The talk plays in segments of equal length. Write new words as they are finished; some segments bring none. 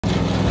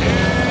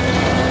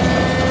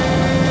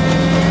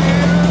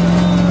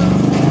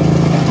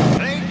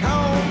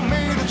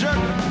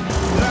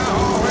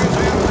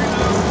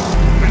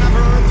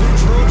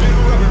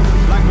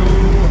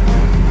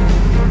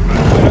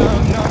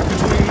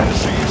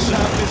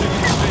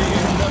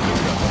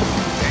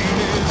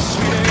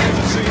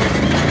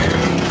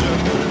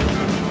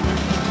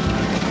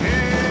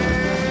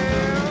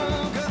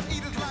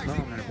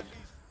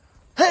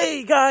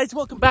guys,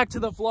 welcome back to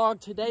the vlog.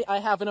 Today I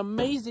have an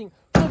amazing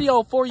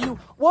video for you.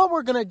 What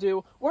we're gonna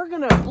do, we're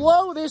gonna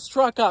blow this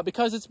truck up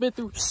because it's been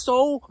through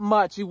so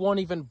much you won't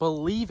even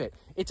believe it.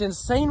 It's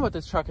insane what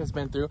this truck has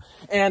been through,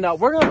 and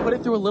we're gonna put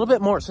it through a little bit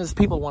more since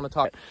people want to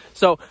talk.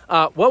 So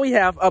what we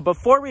have,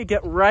 before we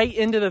get right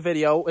into the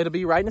video, it'll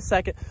be right in a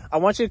second, I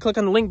want you to click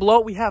on the link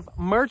below. We have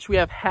merch, we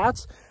have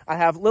hats, I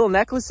have little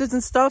necklaces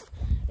and stuff,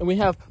 and we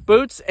have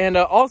boots, and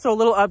also a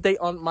little update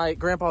on my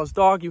grandpa's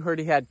dog. You heard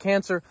he had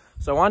cancer,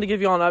 so I wanted to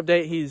give you all an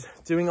update. He's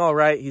doing all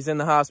right. He's in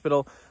the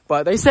hospital,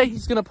 but they say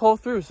he's gonna pull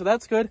through, so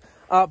that's good.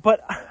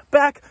 But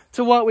back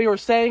to what we were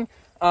saying.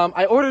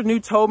 I ordered new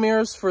tow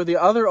mirrors for the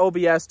other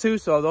OBS too,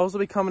 so those will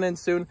be coming in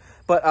soon.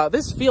 But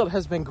this field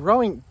has been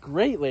growing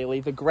great lately.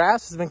 The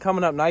grass has been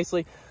coming up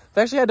nicely.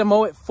 I've actually had to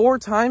mow it 4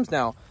 times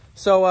now.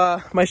 So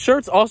my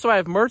shirts, also I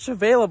have merch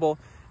available.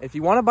 If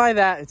you want to buy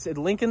that, it's a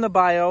link in the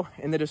bio,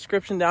 in the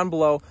description down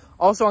below.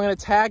 Also, I'm going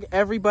to tag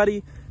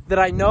everybody that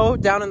I know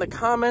down in the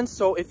comments.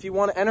 So if you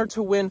want to enter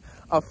to win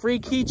a free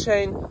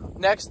keychain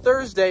next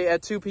Thursday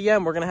at 2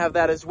 p.m., we're going to have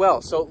that as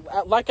well. So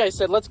like I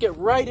said, let's get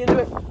right into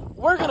it.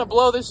 We're going to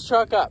blow this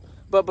truck up.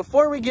 But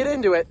before we get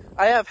into it,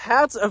 I have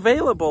hats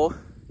available.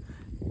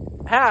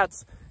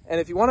 Hats. And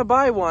if you want to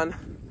buy one,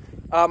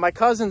 my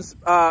cousin's,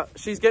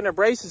 she's getting her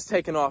braces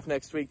taken off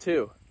next week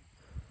too.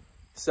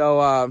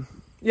 So,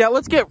 yeah,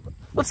 let's get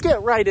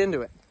right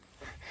into it.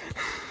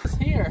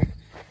 Here.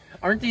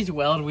 Aren't these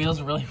weld wheels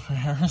really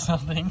rare or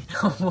something?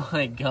 Oh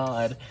my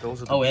god.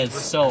 Oh,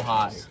 it's so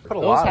hot.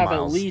 Those have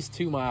at least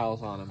 2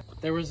 miles on them.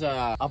 There was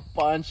a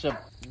bunch of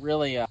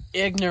really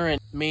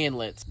ignorant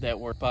manlets that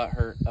were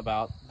butthurt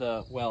about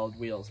the weld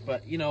wheels.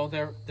 But, you know,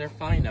 they're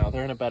fine now.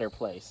 They're in a better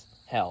place.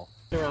 Hell.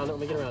 Get around it.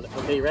 Let me get around it.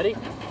 Okay, you ready?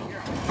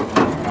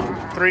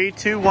 3,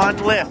 2, 1,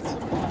 lift.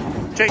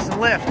 Jason,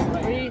 lift.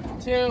 3,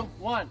 2,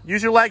 1.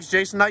 Use your legs,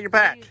 Jason, not your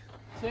back.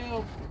 3,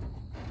 2,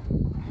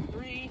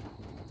 3,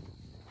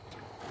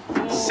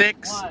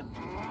 6, 1,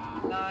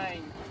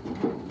 9,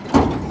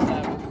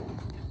 7.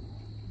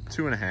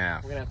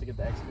 2.5. We're gonna have to get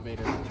the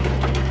excavator.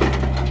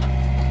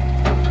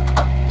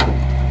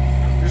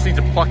 You just need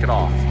to pluck it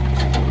off.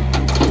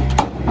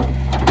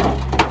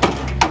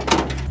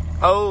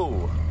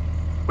 Oh,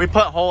 we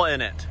put a hole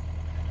in it.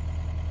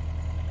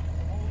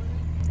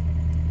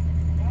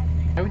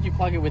 Why would you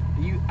plug it with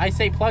you? I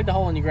say plug the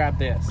hole and you grab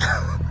this.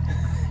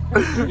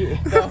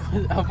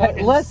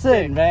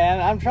 Listen, man,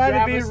 I'm trying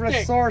to be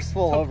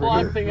resourceful over here.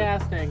 Plug the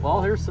gas tank.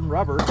 Well, here's some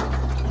rubber.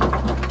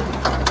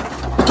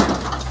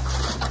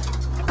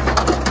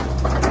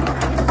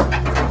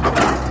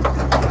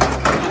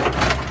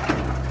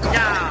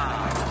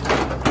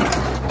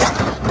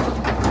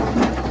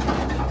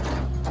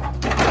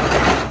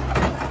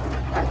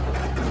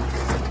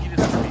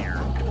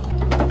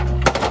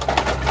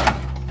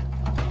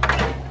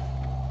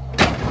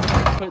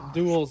 Put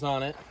duals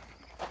on it,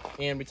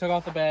 and we took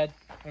off the bed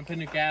and put a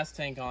new gas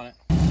tank on it.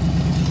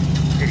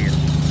 Idiot.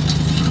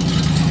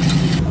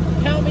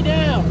 Count me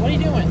down. What are you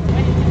doing?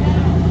 Wave me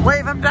down.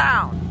 Wave him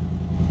down.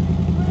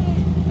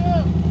 3, 2,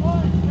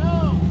 1,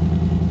 go.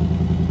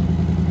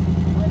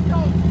 Let's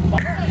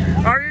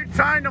go. Are you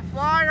trying to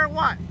fly or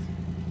what?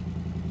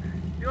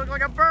 You look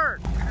like a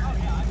bird.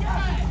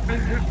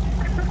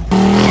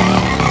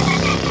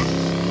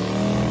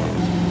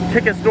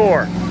 Kick his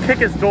door. Kick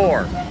his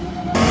door.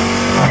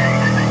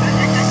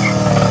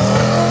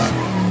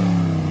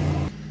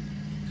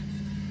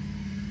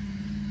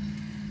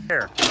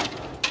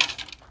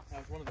 That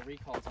was one of the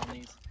recalls on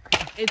these.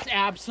 It's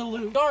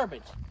absolute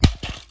garbage.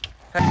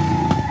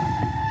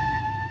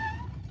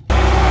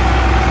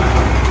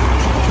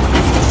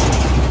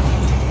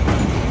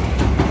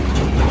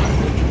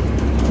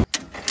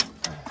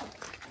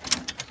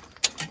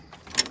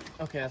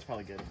 Okay, that's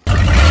probably good.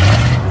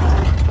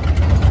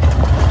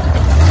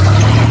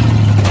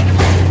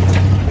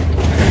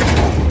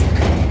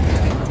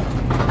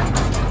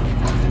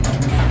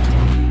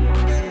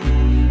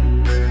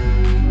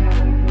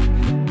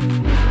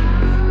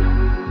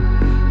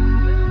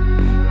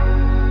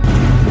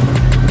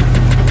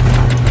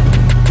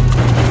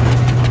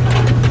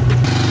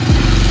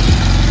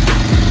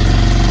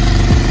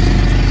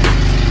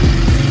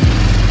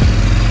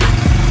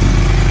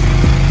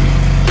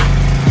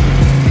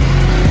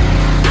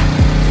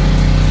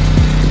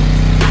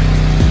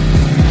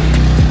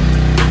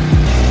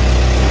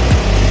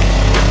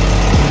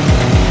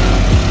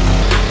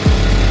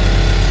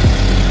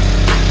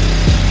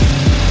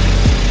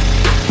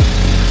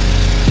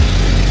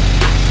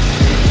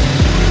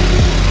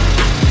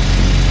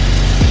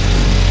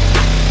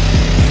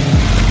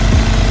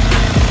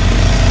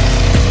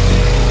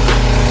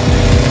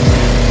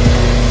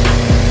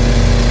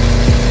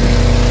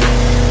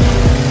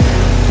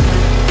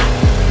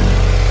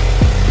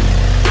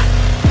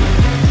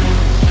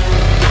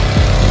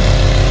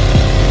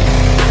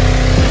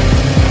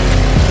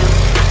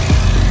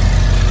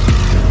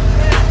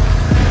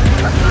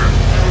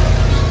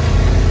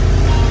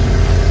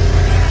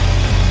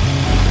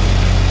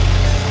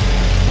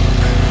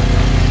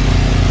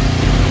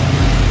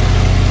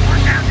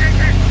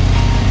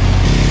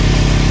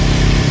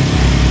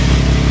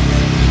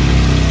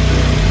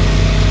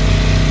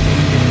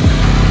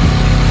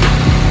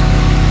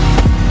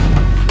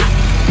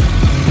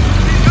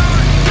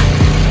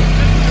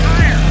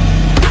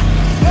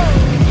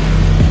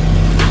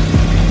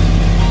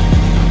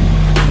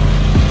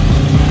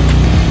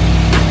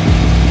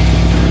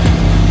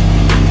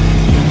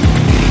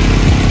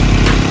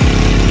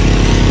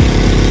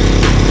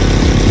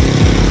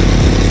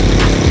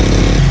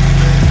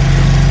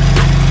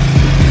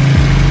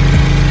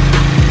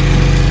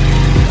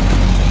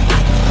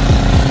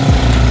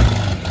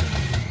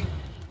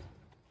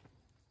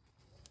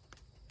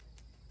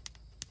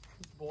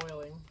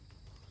 boiling.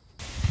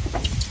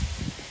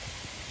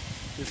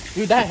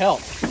 Dude, that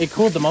helped. It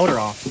cooled the motor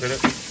off. Did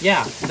it?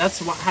 Yeah, that's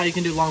how you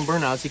can do long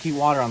burnouts. You keep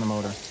water on the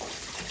motor.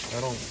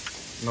 I don't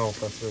know if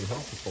that's really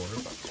healthy for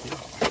it, but yeah.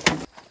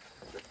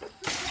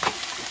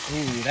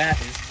 Ooh, that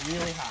is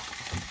really hot.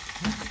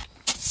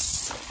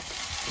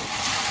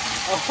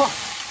 Oh.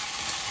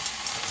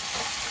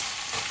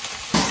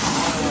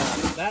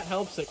 That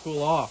helps it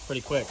cool off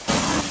pretty quick.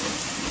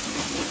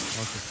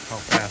 That's just how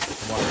fast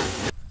the water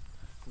is.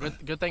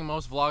 Good thing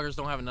most vloggers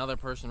don't have another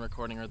person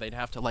recording, or they'd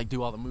have to like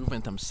do all the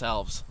movement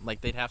themselves.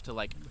 Like they'd have to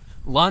like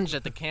lunge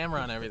at the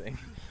camera and everything.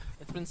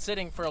 It's been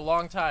sitting for a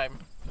long time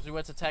because we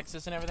went to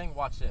Texas and everything.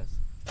 Watch this.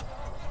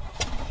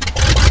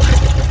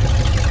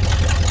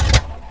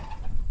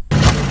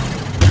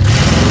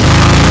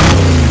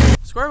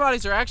 Square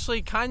bodies are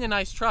actually kind of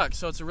nice trucks,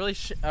 so it's a really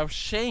a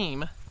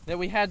shame that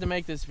we had to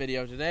make this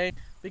video today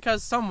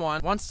because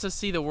someone wants to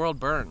see the world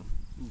burn.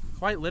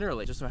 Quite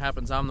literally. Just so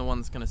happens I'm the one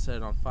that's going to set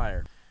it on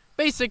fire.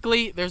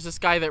 Basically, there's this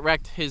guy that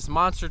wrecked his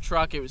monster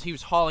truck. He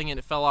was hauling it,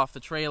 it fell off the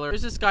trailer.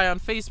 There's this guy on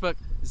Facebook,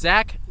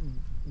 Zach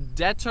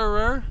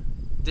Deterer.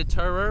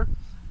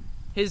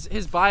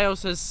 His bio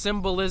says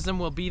symbolism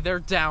will be their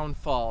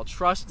downfall.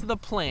 Trust the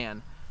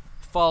plan.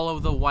 Follow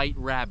the white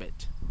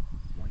rabbit.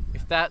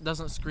 If that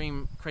doesn't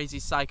scream crazy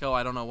psycho,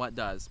 I don't know what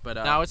does. But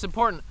now it's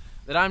important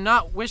that I'm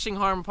not wishing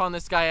harm upon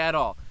this guy at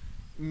all.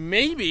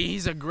 Maybe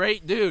he's a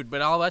great dude,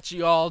 but I'll let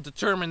you all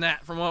determine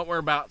that from what we're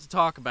about to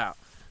talk about.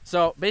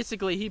 So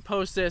basically, he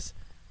posted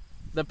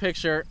the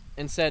picture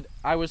and said,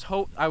 I was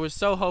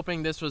so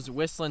hoping this was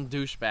Whistling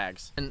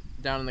douchebags. And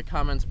down in the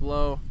comments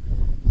below,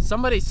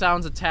 somebody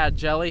sounds a tad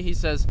jelly. He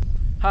says,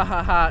 ha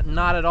ha ha,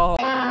 not at all.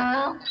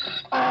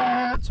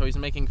 So he's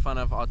making fun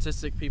of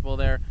autistic people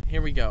there.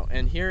 Here we go.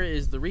 And here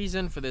is the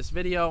reason for this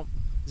video.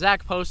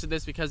 Zach posted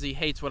this because he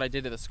hates what I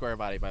did to the square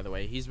body, by the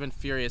way. He's been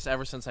furious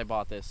ever since I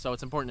bought this, so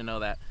it's important to know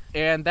that.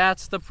 And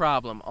that's the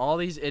problem. All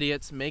these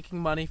idiots making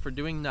money for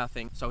doing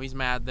nothing. So he's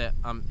mad that,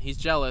 he's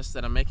jealous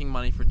that I'm making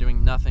money for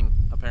doing nothing,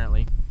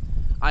 apparently.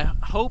 I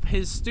hope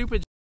his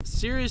stupid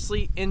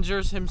seriously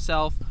injures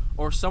himself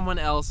or someone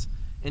else,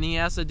 and he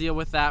has to deal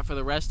with that for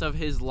the rest of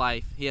his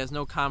life. He has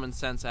no common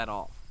sense at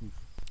all.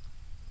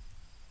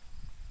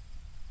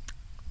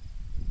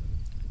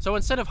 So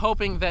instead of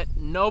hoping that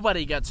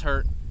nobody gets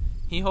hurt,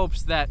 he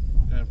hopes that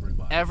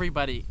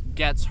everybody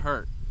gets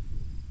hurt.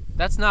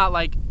 That's not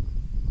like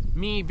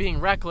me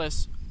being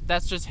reckless.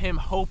 That's just him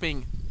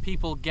hoping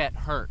people get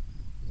hurt.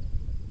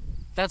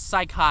 That's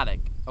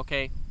psychotic,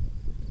 okay?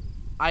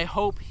 I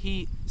hope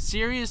he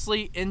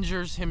seriously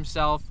injures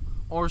himself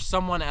or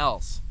someone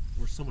else.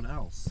 Or someone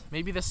else.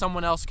 Maybe the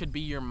someone else could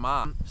be your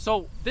mom.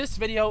 So this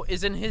video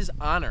is in his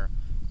honor.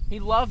 He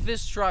loved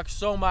this truck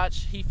so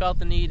much, he felt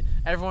the need.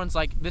 Everyone's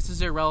like, this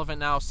is irrelevant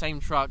now, same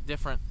truck,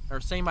 different,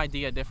 or same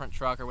idea, different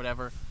truck or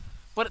whatever.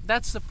 But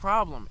that's the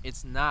problem.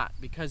 It's not,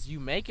 because you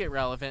make it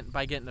relevant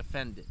by getting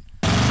offended.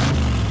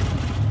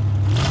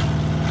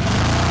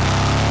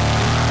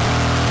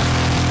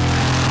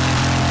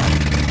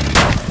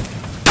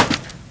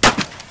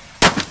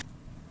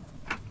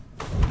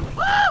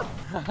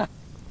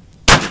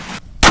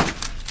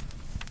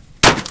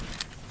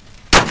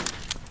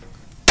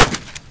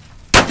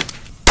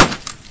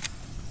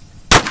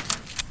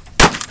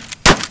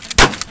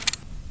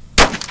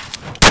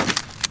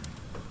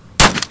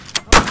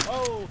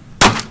 Oh!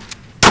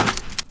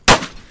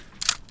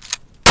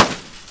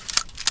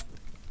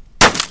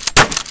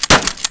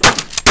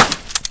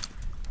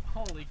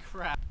 Holy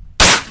crap.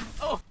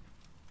 Oh!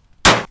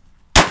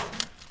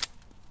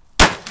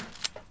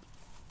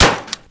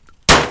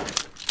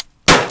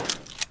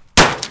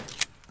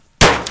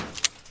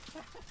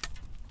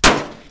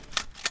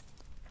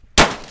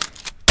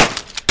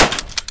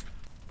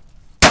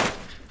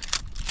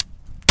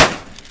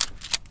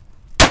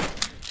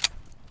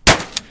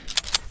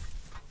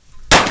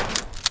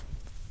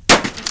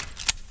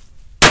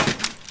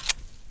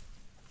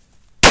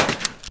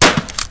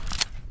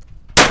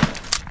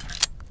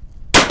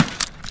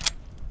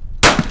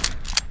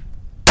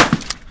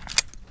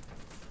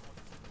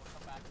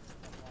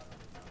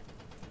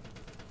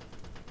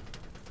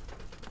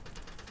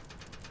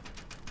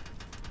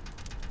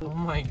 Oh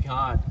my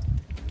god.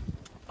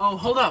 Oh,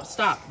 hold up,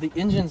 stop. The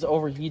engine's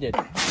overheated.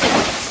 That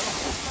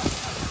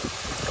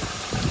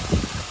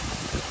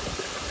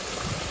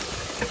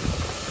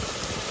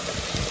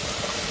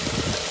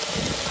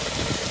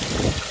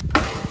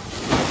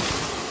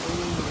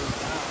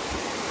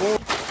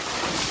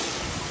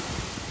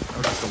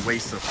was just a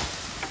waste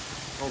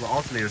of... Oh, the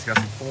alternator's got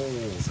some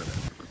holes in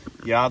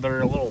it. Yeah,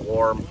 they're a little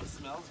warm. It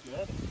smells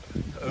good.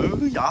 Oh,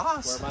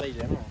 yes. Square body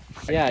general.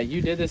 Yeah,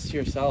 you did this to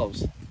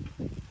yourselves.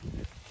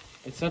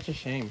 It's such a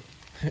shame.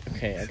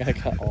 Okay, I gotta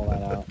cut all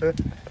that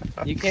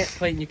out. You can't,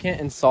 Clayton, you can't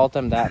insult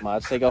them that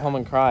much. They go home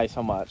and cry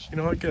so much. You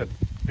know what? Good.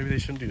 Maybe they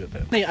shouldn't do that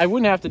then. Hey, I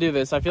wouldn't have to do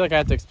this. I feel like I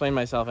have to explain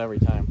myself every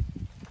time.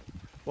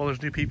 Well,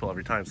 there's new people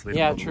every time, so they don't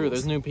Yeah, know the true. rules.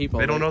 There's new people.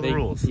 They don't know the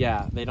rules.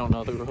 Yeah, they don't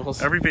know the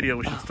rules. Every video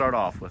we should start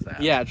off with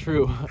that. Yeah,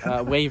 true.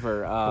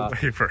 Waiver.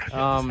 Waiver.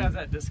 Has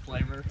that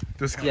disclaimer.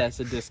 Yes,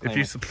 a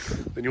disclaimer.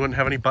 Then you wouldn't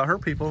have any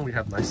butthurt people, and we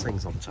have nice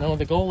things on the channel. No,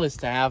 the goal is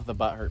to have the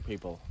butthurt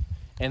people.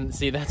 And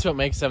see, that's what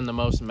makes them the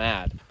most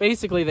mad.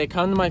 Basically, they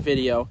come to my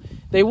video,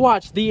 they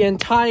watch the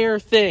entire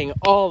thing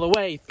all the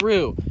way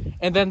through,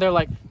 and then they're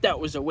like, that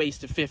was a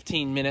waste of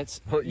 15 minutes.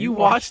 Well, you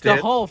watched the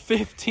whole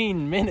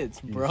 15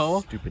 minutes, bro.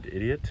 You stupid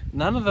idiot.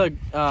 None of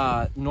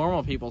the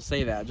normal people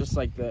say that, just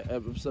like the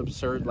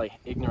absurd, like,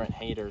 ignorant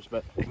haters.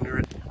 But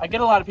Ignorant. I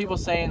get a lot of people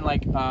saying,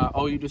 like,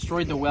 oh, you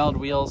destroyed the weld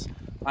wheels.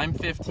 I'm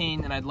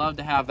 15 and I'd love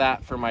to have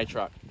that for my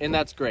truck, and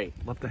that's great.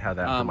 Love to have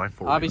that for my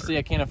four-wheeler. Obviously,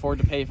 I can't afford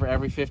to pay for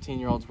every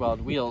 15-year-old's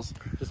weld wheels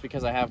just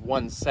because I have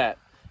one set,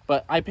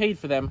 but I paid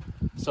for them,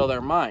 so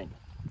they're mine.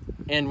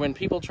 And when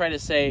people try to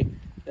say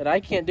that I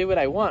can't do what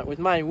I want with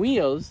my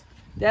wheels,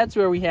 that's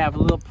where we have a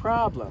little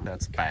problem.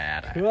 That's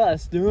bad.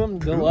 Custom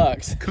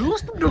Deluxe.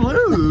 Custom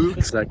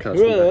Deluxe. That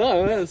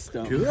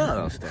custom.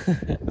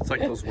 Custom. It's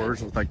like those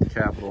words with like the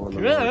capital and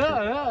the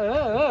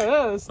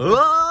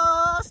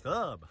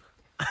Custom.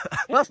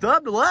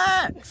 Custom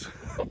Deluxe.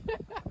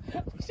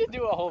 We should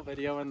do a whole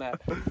video in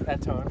that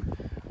tone.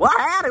 Well,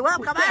 howdy,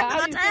 welcome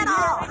back to the channel.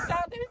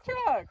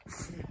 Truck.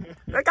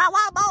 They got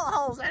wild bullet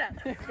holes in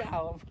it.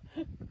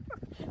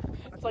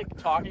 It's like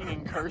talking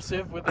in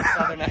cursive with a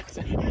southern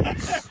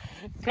accent.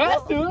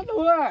 Custom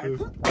Deluxe.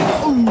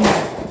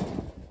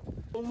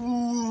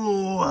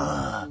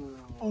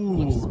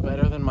 Looks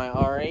better than my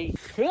R8.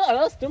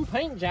 Custom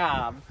paint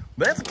job.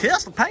 That's a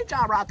custom paint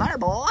job right there,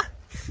 boy.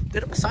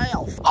 Did it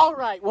myself. All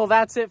right, well,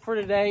 that's it for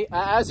today.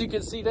 As you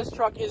can see, this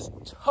truck is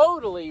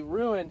totally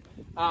ruined.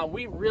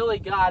 We really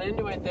got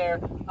into it there.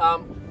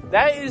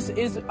 That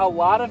is a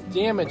lot of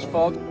damage,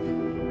 folks.